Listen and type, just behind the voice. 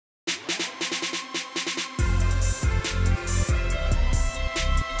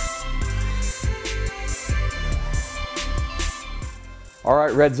All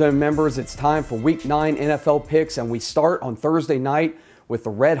right, Red Zone members, it's time for Week 9 NFL picks, and we start on Thursday night with the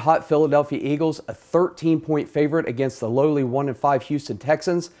red-hot Philadelphia Eagles, a 13-point favorite against the lowly 1-5 Houston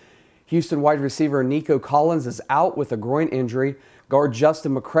Texans. Houston wide receiver Nico Collins is out with a groin injury. Guard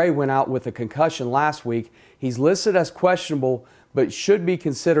Justin McCray went out with a concussion last week. He's listed as questionable, but should be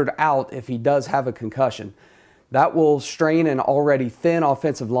considered out if he does have a concussion. That will strain an already thin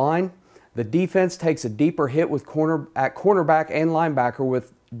offensive line. The defense takes a deeper hit with cornerback and linebacker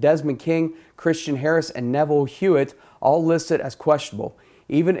with Desmond King, Christian Harris, and Neville Hewitt all listed as questionable.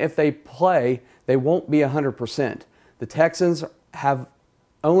 Even if they play, they won't be 100%. The Texans have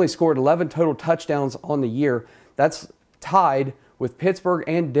only scored 11 total touchdowns on the year. That's tied with Pittsburgh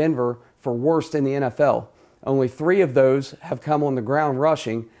and Denver for worst in the NFL. Only 3 of those have come on the ground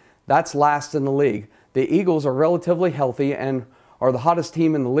rushing. That's last in the league. The Eagles are relatively healthy and are the hottest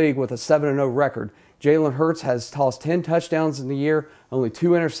team in the league with a 7-0 record. Jalen Hurts has tossed 10 touchdowns in the year, only 2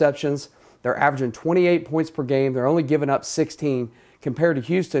 interceptions. They're averaging 28 points per game. They're only giving up 16 compared to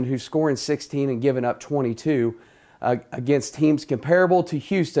Houston, who's scoring 16 and giving up 22. Against teams comparable to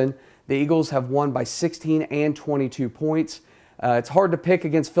Houston, the Eagles have won by 16 and 22 points. It's hard to pick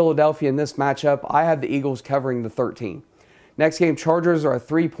against Philadelphia in this matchup. I have the Eagles covering the 13. Next game, Chargers are a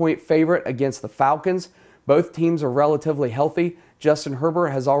 3-point favorite against the Falcons. Both teams are relatively healthy. Justin Herbert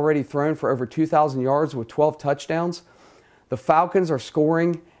has already thrown for over 2,000 yards with 12 touchdowns. The Falcons are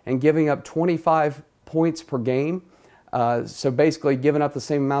scoring and giving up 25 points per game, so basically giving up the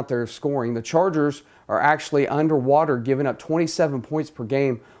same amount they're scoring. The Chargers are actually underwater, giving up 27 points per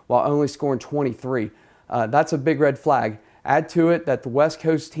game while only scoring 23. That's a big red flag. Add to it that the West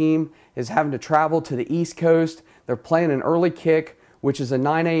Coast team is having to travel to the East Coast. They're playing an early kick, which is a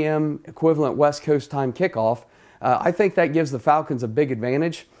 9 a.m. equivalent West Coast time kickoff. I think that gives the Falcons a big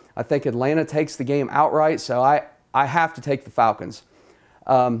advantage. I think Atlanta takes the game outright, so I have to take the Falcons.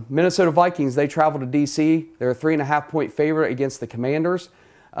 Minnesota Vikings, they travel to D.C. They're a 3.5-point favorite against the Commanders.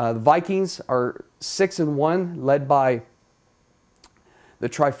 The Vikings are 6-1, led by the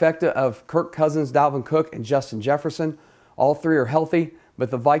trifecta of Kirk Cousins, Dalvin Cook, and Justin Jefferson. All 3 are healthy, but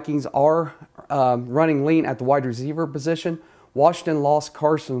the Vikings are running lean at the wide receiver position. Washington lost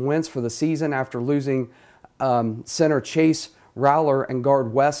Carson Wentz for the season after losing center Chase Rowler and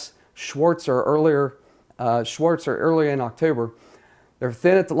guard Wes Schwartzer earlier in October. They're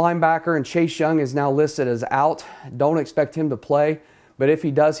thin at the linebacker, and Chase Young is now listed as out. Don't expect him to play, but if he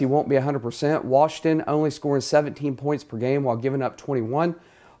does, he won't be 100%. Washington only scoring 17 points per game while giving up 21.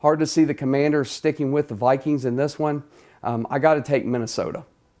 Hard to see the Commanders sticking with the Vikings in this one. I got to take Minnesota.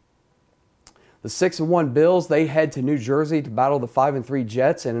 The 6-1 Bills, they head to New Jersey to battle the 5-3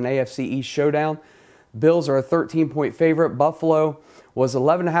 Jets in an AFC East showdown. Bills are a 13-point favorite. Buffalo was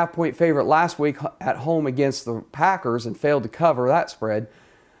 11.5-point favorite last week at home against the Packers and failed to cover that spread.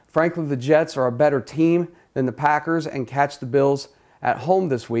 Frankly, the Jets are a better team than the Packers and catch the Bills at home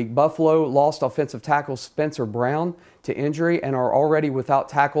this week. Buffalo lost offensive tackle Spencer Brown to injury and are already without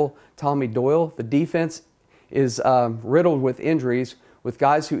tackle Tommy Doyle. The defense is riddled with injuries, with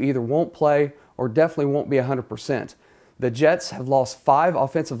guys who either won't play or definitely won't be 100%. The Jets have lost 5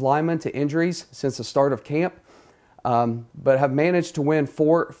 offensive linemen to injuries since the start of camp, but have managed to win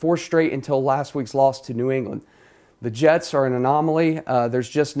four straight until last week's loss to New England. The Jets are an anomaly. There's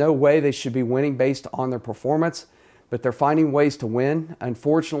just no way they should be winning based on their performance, but they're finding ways to win.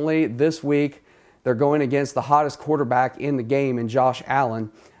 Unfortunately, this week, they're going against the hottest quarterback in the game in Josh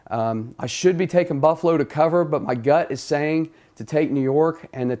Allen. I should be taking Buffalo to cover, but my gut is saying to take New York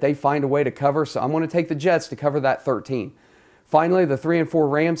and that they find a way to cover, so I'm going to take the Jets to cover that 13. Finally, the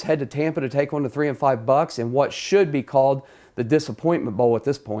 3-4 Rams head to Tampa to take on the 3-5 Bucks in what should be called the Disappointment Bowl at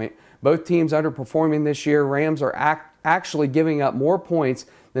this point. Both teams underperforming this year. Rams are actually giving up more points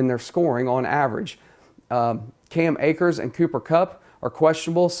than they're scoring on average. Cam Akers and Cooper Kupp are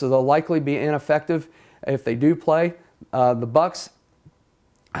questionable, so they'll likely be ineffective if they do play. The Bucks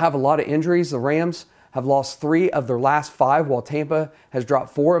have a lot of injuries. The Rams have lost 3 of their last 5, while Tampa has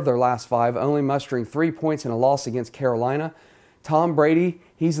dropped 4 of their last 5, only mustering 3 points in a loss against Carolina. Tom Brady,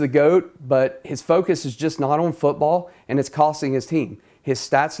 he's the GOAT, but his focus is just not on football, and it's costing his team. His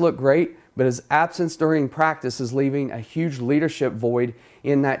stats look great, but his absence during practice is leaving a huge leadership void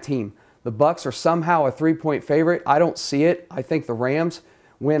in that team. The Bucks are somehow a 3-point favorite. I don't see it. I think the Rams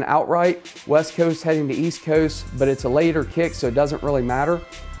win outright. West Coast heading to East Coast, but it's a later kick, so it doesn't really matter.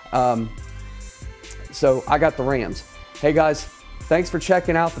 So I got the Rams. Hey guys, thanks for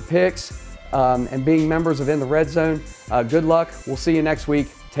checking out the picks and being members of In the Red Zone. Good luck. We'll see you next week.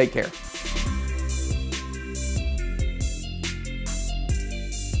 Take care.